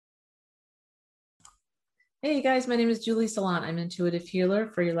Hey guys, my name is Julie Salon. I'm an intuitive healer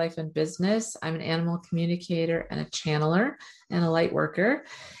for your life and business. I'm an animal communicator and a channeler and a light worker.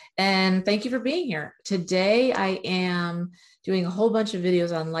 And thank you for being here. Today, I am doing a whole bunch of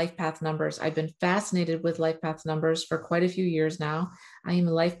videos on life path numbers. I've been fascinated with life path numbers for quite a few years now. I am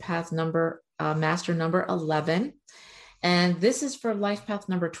a life path number master number 11. And this is for life path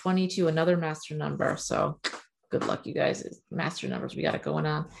number 22, another master number. So good luck, you guys. Master numbers, we got it going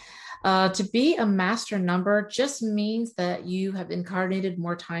on. To be a master number just means that you have incarnated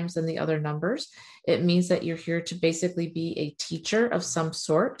more times than the other numbers. It means that you're here to basically be a teacher of some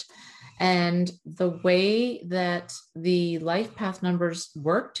sort. And the way that the life path numbers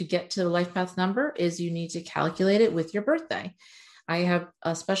work to get to the life path number is you need to calculate it with your birthday. I have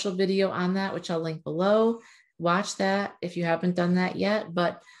a special video on that, which I'll link below. Watch that if you haven't done that yet.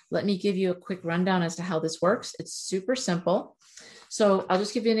 But let me give you a quick rundown as to how this works. It's super simple. So I'll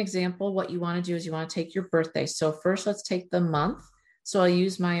just give you an example. What you want to do is you want to take your birthday. So first, let's take the month. So I'll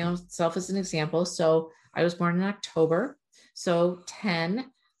use my own self as an example. So I was born in October. So 10,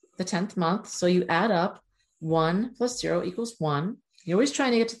 the 10th month. So you add up 1 plus 0 equals 1. You're always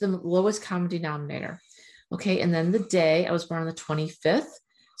trying to get to the lowest common denominator. Okay. And then the day, I was born on the 25th.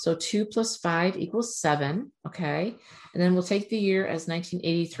 So 2 plus 5 equals 7. Okay. And then we'll take the year as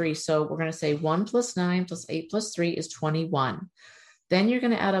 1983. So we're going to say 1 plus 9 plus 8 plus 3 is 21. Then you're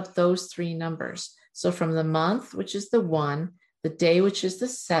going to add up those three numbers. So from the month, which is the 1, the day, which is the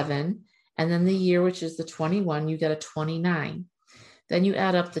 7, and then the year, which is the 21, you get a 29. Then you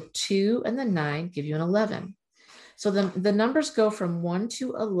add up the 2 and the 9, give you an 11. So the numbers go from 1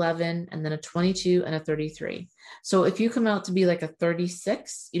 to 11, and then a 22 and a 33. So if you come out to be like a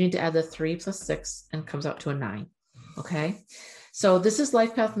 36, you need to add the 3 plus 6 and comes out to a 9. Okay. So this is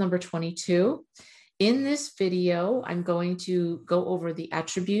life path number 22. In this video, I'm going to go over the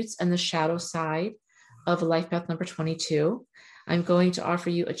attributes and the shadow side of life path number 22. I'm going to offer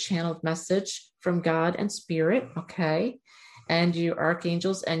you a channeled message from God and Spirit, okay, and your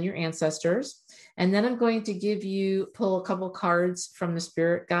archangels and your ancestors. And then I'm going to pull a couple cards from the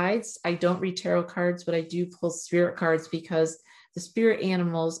spirit guides. I don't read tarot cards, but I do pull spirit cards because the spirit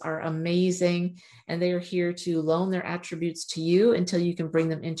animals are amazing and they are here to loan their attributes to you until you can bring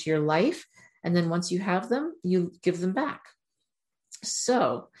them into your life. And then once you have them, you give them back.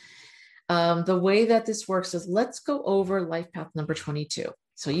 So the way that this works is let's go over life path number 22.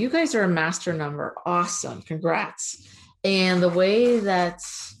 So you guys are a master number. Awesome. Congrats. And the way that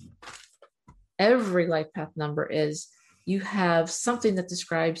every life path number is, you have something that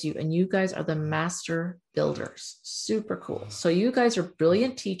describes you, and you guys are the master builders. Super cool. So you guys are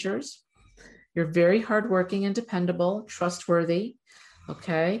brilliant teachers. You're very hardworking and dependable, trustworthy.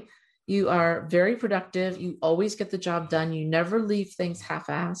 Okay. You are very productive. You always get the job done. You never leave things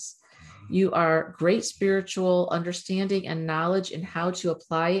half-ass. You are great spiritual understanding and knowledge in how to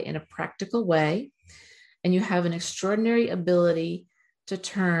apply it in a practical way. And you have an extraordinary ability to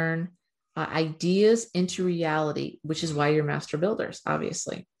turn ideas into reality, which is why you're master builders,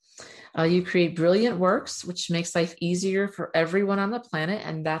 obviously. You create brilliant works, which makes life easier for everyone on the planet.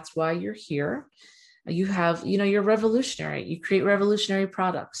 And that's why you're here. You're revolutionary. You create revolutionary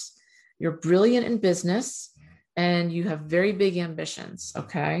products. You're brilliant in business and you have very big ambitions.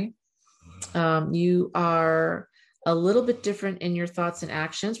 Okay. You are a little bit different in your thoughts and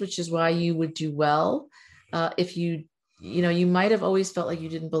actions, which is why you would do well. If you might have always felt like you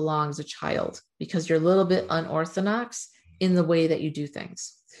didn't belong as a child because you're a little bit unorthodox in the way that you do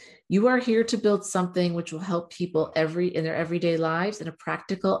things. You are here to build something which will help people in their everyday lives in a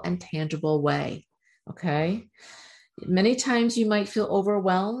practical and tangible way. Okay. Many times you might feel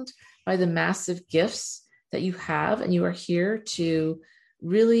overwhelmed by the massive gifts that you have, and you are here to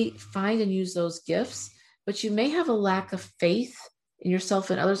really find and use those gifts, but you may have a lack of faith in yourself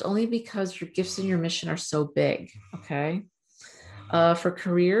and others only because your gifts and your mission are so big. Okay. For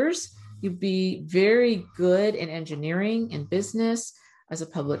careers, you'd be very good in engineering, in business, as a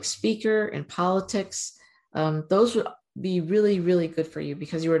public speaker, in politics. Those would be really, really good for you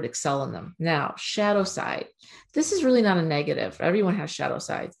because you would excel in them. Now, shadow side. This is really not a negative. Everyone has shadow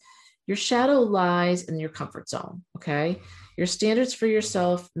sides. Your shadow lies in your comfort zone. Okay. Your standards for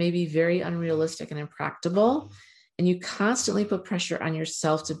yourself may be very unrealistic and impractical, and you constantly put pressure on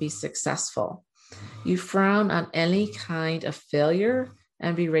yourself to be successful. You frown on any kind of failure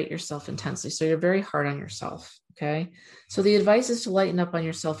and berate yourself intensely. So you're very hard on yourself. Okay. So the advice is to lighten up on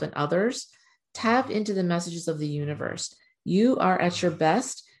yourself and others. Tap into the messages of the universe. You are at your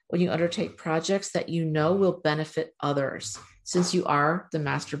best when you undertake projects that you know will benefit others, since you are the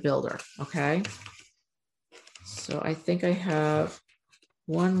master builder. Okay. So I think I have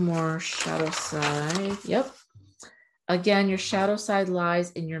One more shadow side. Yep. Again, your shadow side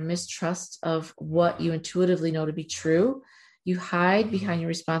lies in your mistrust of what you intuitively know to be true. You hide behind your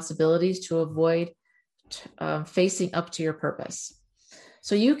responsibilities to avoid facing up to your purpose.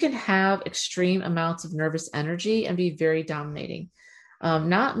 So you can have extreme amounts of nervous energy and be very dominating.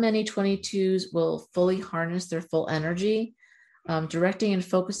 Not many 22s will fully harness their full energy. Directing and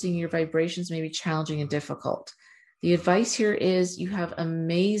focusing your vibrations may be challenging and difficult. The advice here is you have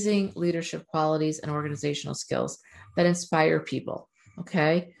amazing leadership qualities and organizational skills that inspire people.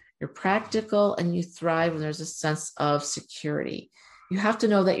 Okay. You're practical and you thrive when there's a sense of security. You have to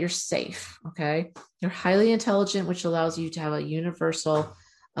know that you're safe. Okay. You're highly intelligent, which allows you to have a universal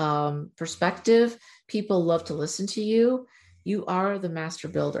perspective. People love to listen to you. You are the master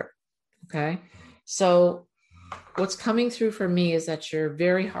builder. Okay. So what's coming through for me is that you're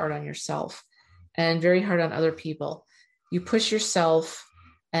very hard on yourself and very hard on other people. You push yourself,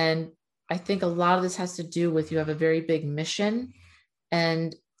 and I think a lot of this has to do with you have a very big mission,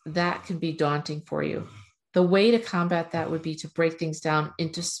 and that can be daunting for you. The way to combat that would be to break things down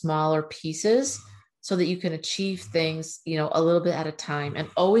into smaller pieces so that you can achieve things, a little bit at a time, and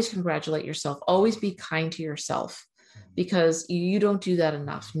always congratulate yourself. Always be kind to yourself because you don't do that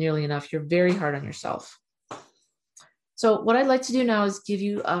nearly enough. You're very hard on yourself. So what I'd like to do now is give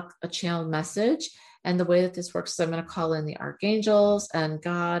you a channeled message. And the way that this works is I'm going to call in the archangels and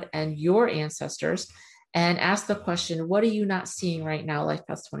God and your ancestors and ask the question, what are you not seeing right now, Life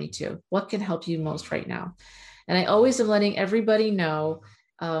Path 22? What can help you most right now? And I always am letting everybody know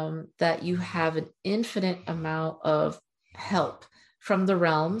that you have an infinite amount of help from the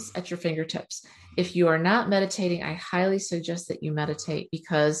realms at your fingertips. If you are not meditating, I highly suggest that you meditate,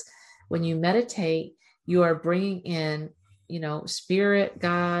 because when you meditate, you are bringing in, spirit,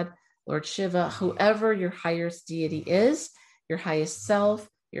 God, Lord Shiva, whoever your highest deity is, your highest self,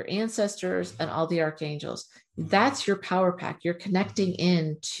 your ancestors, and all the archangels. That's your power pack. You're connecting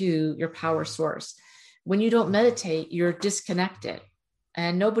in to your power source. When you don't meditate, you're disconnected,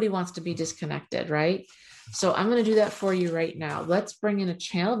 and nobody wants to be disconnected, right? So I'm going to do that for you right now. Let's bring in a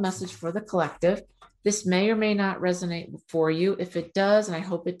channeled message for the collective. This may or may not resonate for you. If it does, and I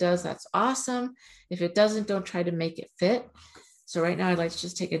hope it does, that's awesome. If it doesn't, don't try to make it fit. So right now, I'd like to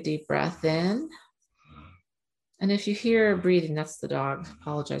just take a deep breath in. And if you hear breathing, that's the dog.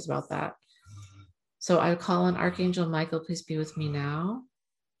 Apologize about that. So I call on Archangel Michael, please be with me now.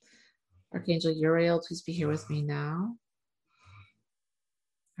 Archangel Uriel, please be here with me now.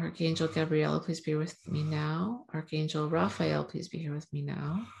 Archangel Gabriella, please be with me now. Archangel Raphael, please be here with me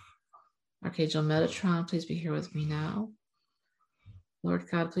now. Archangel Metatron, please be here with me now. Lord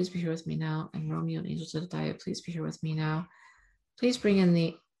God, please be here with me now. And Romeo and Angels of Dia, please be here with me now. Please bring in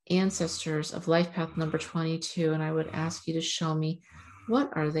the ancestors of Life Path number 22, and I would ask you to show me,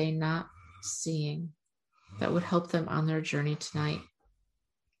 what are they not seeing that would help them on their journey tonight?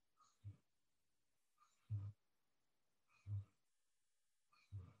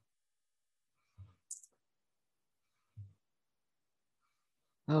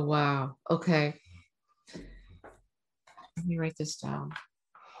 Oh, wow. Okay. Let me write this down.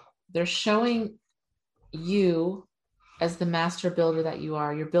 They're showing you as the master builder that you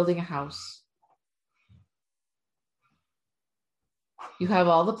are. You're building a house. You have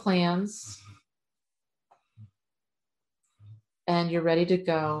all the plans and you're ready to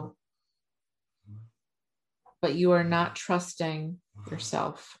go, but you are not trusting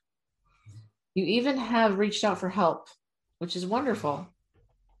yourself. You even have reached out for help, which is wonderful.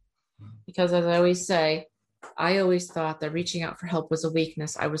 Because as I always say, I always thought that reaching out for help was a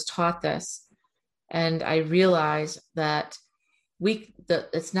weakness. I was taught this. And I realized that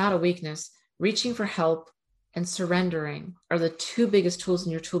it's not a weakness. Reaching for help and surrendering are the two biggest tools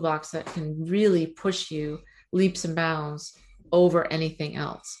in your toolbox that can really push you leaps and bounds over anything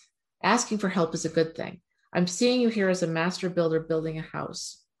else. Asking for help is a good thing. I'm seeing you here as a master builder building a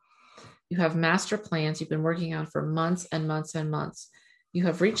house. You have master plans you've been working on for months and months and months. You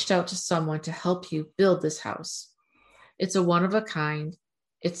have reached out to someone to help you build this house. It's a one of a kind.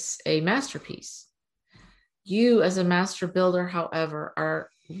 It's a masterpiece. You as a master builder, however, are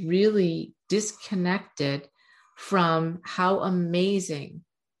really disconnected from how amazing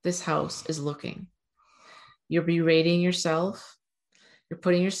this house is looking. You're berating yourself. You're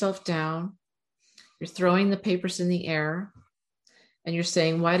putting yourself down. You're throwing the papers in the air. And you're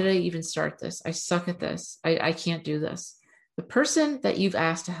saying, why did I even start this? I suck at this. I can't do this. The person that you've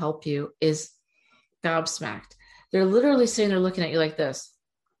asked to help you is gobsmacked. They're literally sitting there looking at you like this.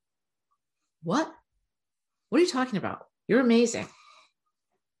 What? What are you talking about? You're amazing.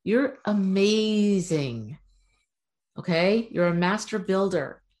 You're amazing. Okay. You're a master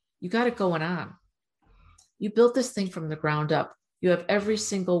builder. You got it going on. You built this thing from the ground up. You have every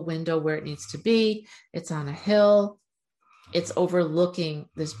single window where it needs to be. It's on a hill. It's overlooking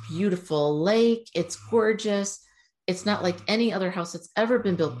this beautiful lake. It's gorgeous. It's not like any other house that's ever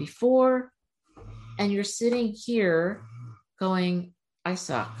been built before. And you're sitting here going, I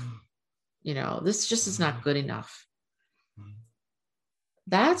suck. This just is not good enough.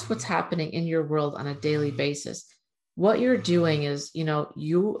 That's what's happening in your world on a daily basis. What you're doing is,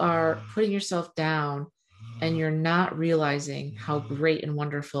 you are putting yourself down and you're not realizing how great and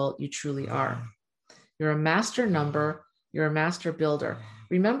wonderful you truly are. You're a master number. You're a master builder.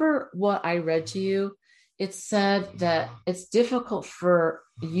 Remember what I read to you? It said that it's difficult for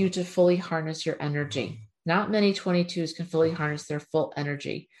you to fully harness your energy. Not many 22s can fully harness their full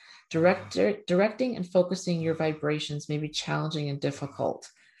energy. Directing and focusing your vibrations may be challenging and difficult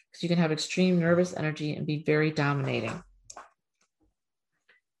because you can have extreme nervous energy and be very dominating.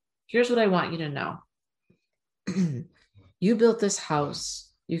 Here's what I want you to know. You built this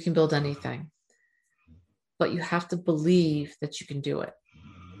house. You can build anything, but you have to believe that you can do it.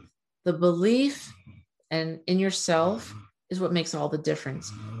 The belief and in yourself is what makes all the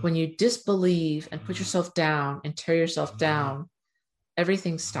difference. When you disbelieve and put yourself down and tear yourself down,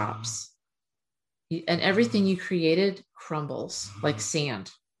 everything stops. And everything you created crumbles like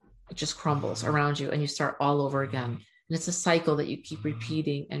sand. It just crumbles around you and you start all over again. And it's a cycle that you keep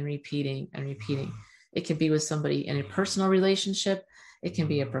repeating and repeating and repeating. It can be with somebody in a personal relationship. It can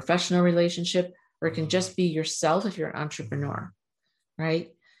be a professional relationship, or it can just be yourself if you're an entrepreneur, right?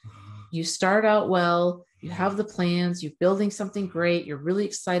 You start out well, you have the plans, you're building something great, you're really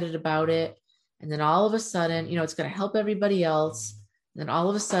excited about it. And then all of a sudden, it's going to help everybody else. And then all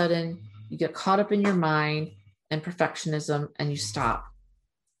of a sudden, you get caught up in your mind and perfectionism and you stop.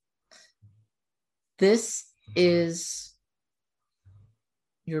 This is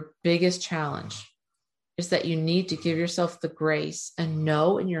your biggest challenge, is that you need to give yourself the grace and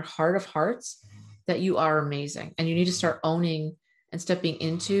know in your heart of hearts that you are amazing. And you need to start owning and stepping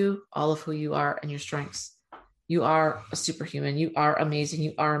into all of who you are and your strengths. You are a superhuman. You are amazing.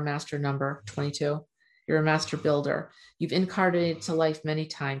 You are a master number 22. You're a master builder. You've incarnated to life many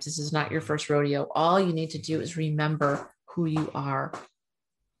times. This is not your first rodeo. All you need to do is remember who you are.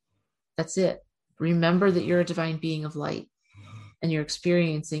 That's it. Remember that you're a divine being of light and you're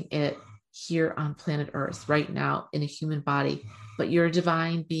experiencing it here on planet Earth right now in a human body, but you're a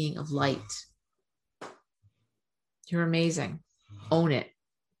divine being of light. You're amazing. Own it.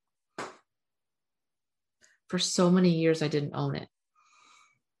 For so many years, I didn't own it.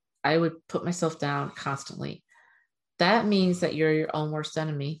 I would put myself down constantly. That means that you're your own worst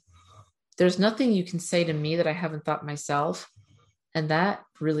enemy. There's nothing you can say to me that I haven't thought myself, and that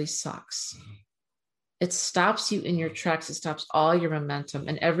really sucks. It stops you in your tracks. It stops all your momentum,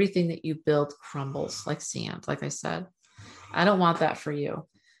 and everything that you build crumbles like sand, like I said. I don't want that for you.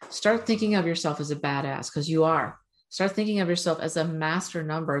 Start thinking of yourself as a badass, because you are. Start thinking of yourself as a master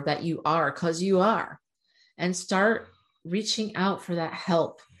number that you are, because you are. And start reaching out for that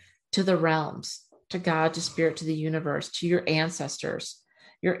help to the realms, to God, to spirit, to the universe, to your ancestors.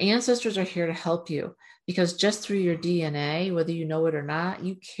 Your ancestors are here to help you, because just through your DNA, whether you know it or not,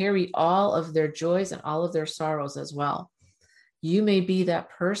 you carry all of their joys and all of their sorrows as well. You may be that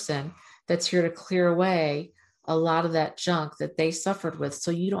person that's here to clear away a lot of that junk that they suffered with, so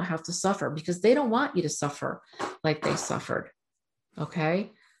you don't have to suffer, because they don't want you to suffer like they suffered.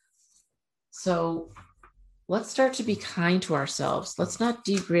 Okay? So let's start to be kind to ourselves. Let's not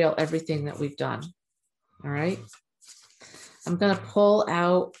derail everything that we've done. All right? I'm going to pull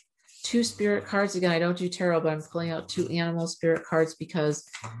out 2 spirit cards. Again, I don't do tarot, but I'm pulling out 2 animal spirit cards because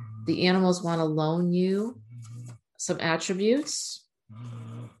the animals want to loan you some attributes.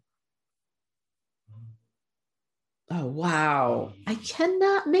 Oh, wow. I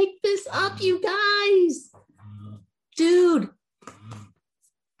cannot make this up, you guys. Dude,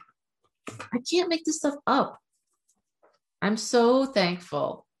 I can't make this stuff up. I'm so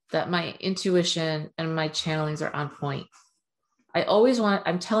thankful that my intuition and my channelings are on point.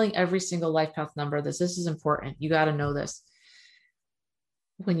 I'm telling every single life path number this. This is important. You got to know this.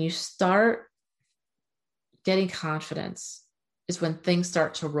 When you start getting confidence is when things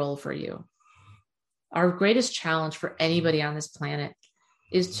start to roll for you. Our greatest challenge for anybody on this planet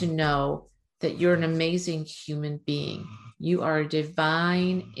is to know that you're an amazing human being. You are a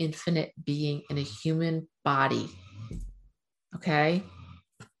divine, infinite being in a human body. Okay?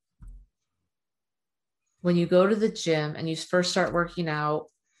 When you go to the gym and you first start working out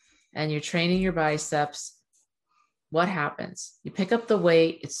and you're training your biceps, what happens? You pick up the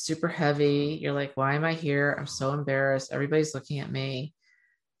weight, it's super heavy. You're like, why am I here? I'm so embarrassed. Everybody's looking at me.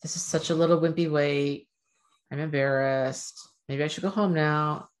 This is such a little wimpy weight. I'm embarrassed. Maybe I should go home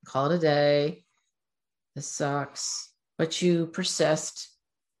now, call it a day. This sucks. But you persist.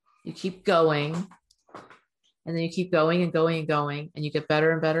 You keep going. And then you keep going and going and going. And you get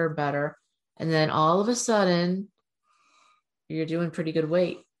better and better and better. And then all of a sudden, you're doing pretty good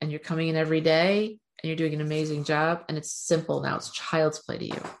weight. And you're coming in every day. And you're doing an amazing job. And it's simple now. It's child's play to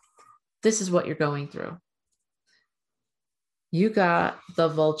you. This is what you're going through. You got the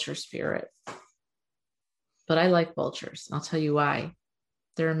vulture spirit. But I like vultures. I'll tell you why.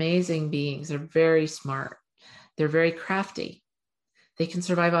 They're amazing beings. They're very smart. They're very crafty. They can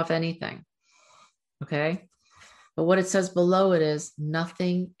survive off anything. Okay? But what it says below it is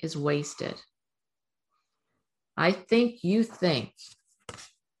nothing is wasted. I think you think,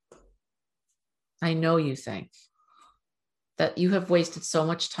 I know you think that you have wasted so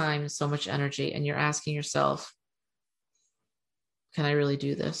much time and so much energy, and you're asking yourself, can I really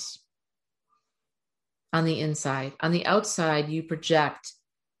do this? On the inside. On the outside, you project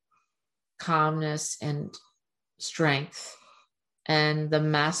calmness and strength and the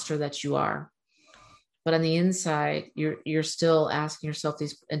master that you are. But on the inside, you're still asking yourself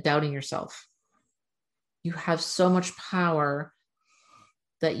these and doubting yourself. You have so much power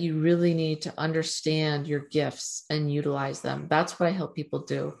that you really need to understand your gifts and utilize them. That's what I help people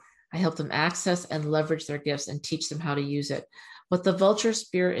do. I help them access and leverage their gifts and teach them how to use it. What the vulture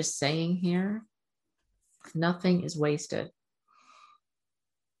spirit is saying here, nothing is wasted.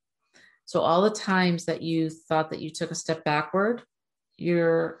 So all the times that you thought that you took a step backward,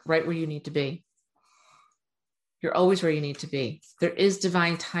 you're right where you need to be. You're always where you need to be. There is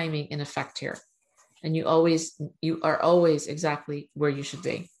divine timing in effect here. And you are always exactly where you should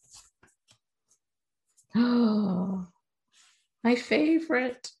be. Oh, my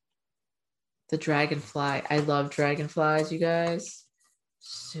favorite. The dragonfly. I love dragonflies, you guys.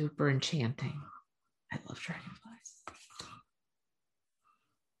 Super enchanting. I love dragonflies.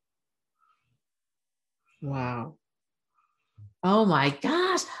 Wow. Oh my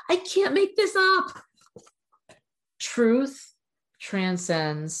gosh, I can't make this up. Truth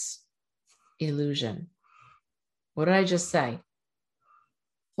transcends illusion. What did I just say?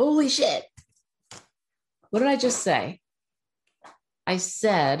 Holy shit. What did I just say? I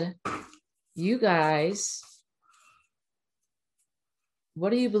said, you guys,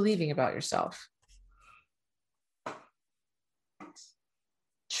 what are you believing about yourself?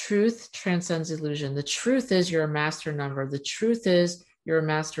 Truth transcends illusion. The truth is you're a master number. The truth is you're a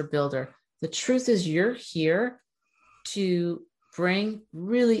master builder. The truth is you're here to bring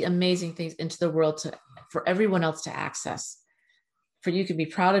really amazing things into the world for everyone else to access, for you to be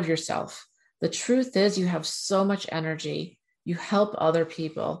proud of yourself. The truth is you have so much energy. You help other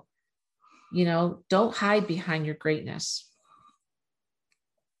people. You know, don't hide behind your greatness.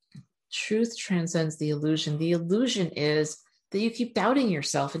 Truth transcends the illusion. The illusion is that you keep doubting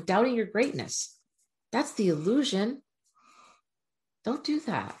yourself and doubting your greatness. That's the illusion. Don't do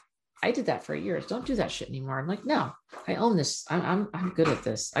that. I did that for years. Don't do that shit anymore. I'm like, no, I own this. I'm good at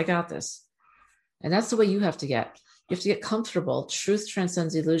this. I got this. And that's the way you have to get. You have to get comfortable. Truth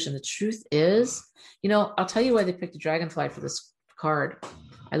transcends illusion. The truth is, you know, I'll tell you why they picked a dragonfly for this card.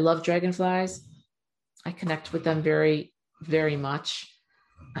 I love dragonflies. I connect with them very, very much.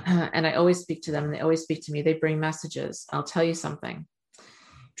 And I always speak to them and they always speak to me. They bring messages. I'll tell you something.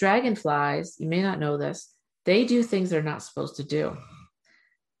 Dragonflies, you may not know this, they do things they're not supposed to do.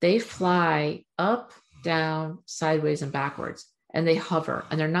 They fly up, down, sideways, and backwards, and they hover,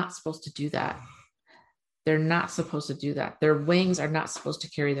 and they're not supposed to do that. They're not supposed to do that. Their wings are not supposed to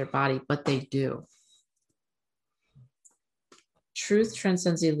carry their body, but they do. Truth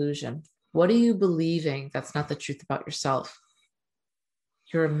transcends illusion. What are you believing that's not the truth about yourself?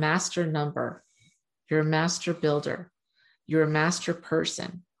 You're a master number. You're a master builder. You're a master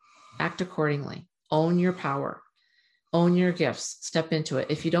person. Act accordingly. Own your power. Own your gifts. Step into it.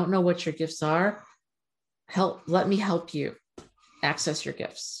 If you don't know what your gifts are, let me help you access your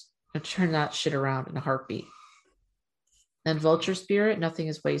gifts and turn that shit around in a heartbeat. And vulture spirit, nothing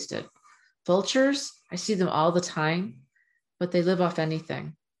is wasted. Vultures, I see them all the time, but they live off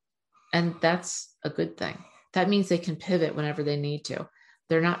anything. And that's a good thing. That means they can pivot whenever they need to.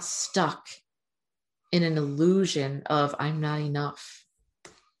 They're not stuck in an illusion of I'm not enough.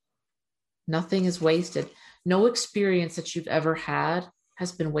 Nothing is wasted. No experience that you've ever had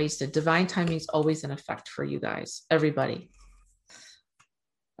has been wasted. Divine timing is always in effect for you guys, everybody.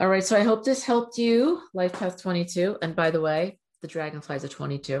 All right, so I hope this helped you, Life Path 22. And by the way, the dragonfly is a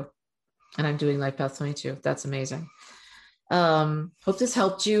 22. And I'm doing Life Path 22. That's amazing. Hope this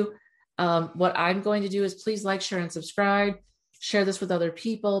helped you. What I'm going to do is please like, share, and subscribe. Share this with other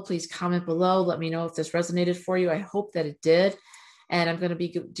people. Please comment below. Let me know if this resonated for you. I hope that it did. And I'm going to be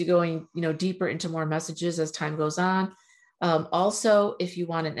going, deeper into more messages as time goes on. Also, if you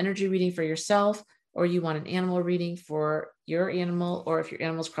want an energy reading for yourself, or you want an animal reading for your animal, or if your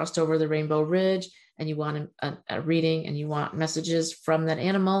animal's crossed over the Rainbow Ridge and you want a reading and you want messages from that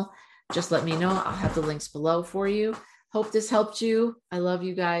animal, just let me know. I'll have the links below for you. Hope this helped you. I love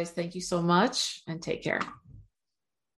you guys. Thank you so much, and take care.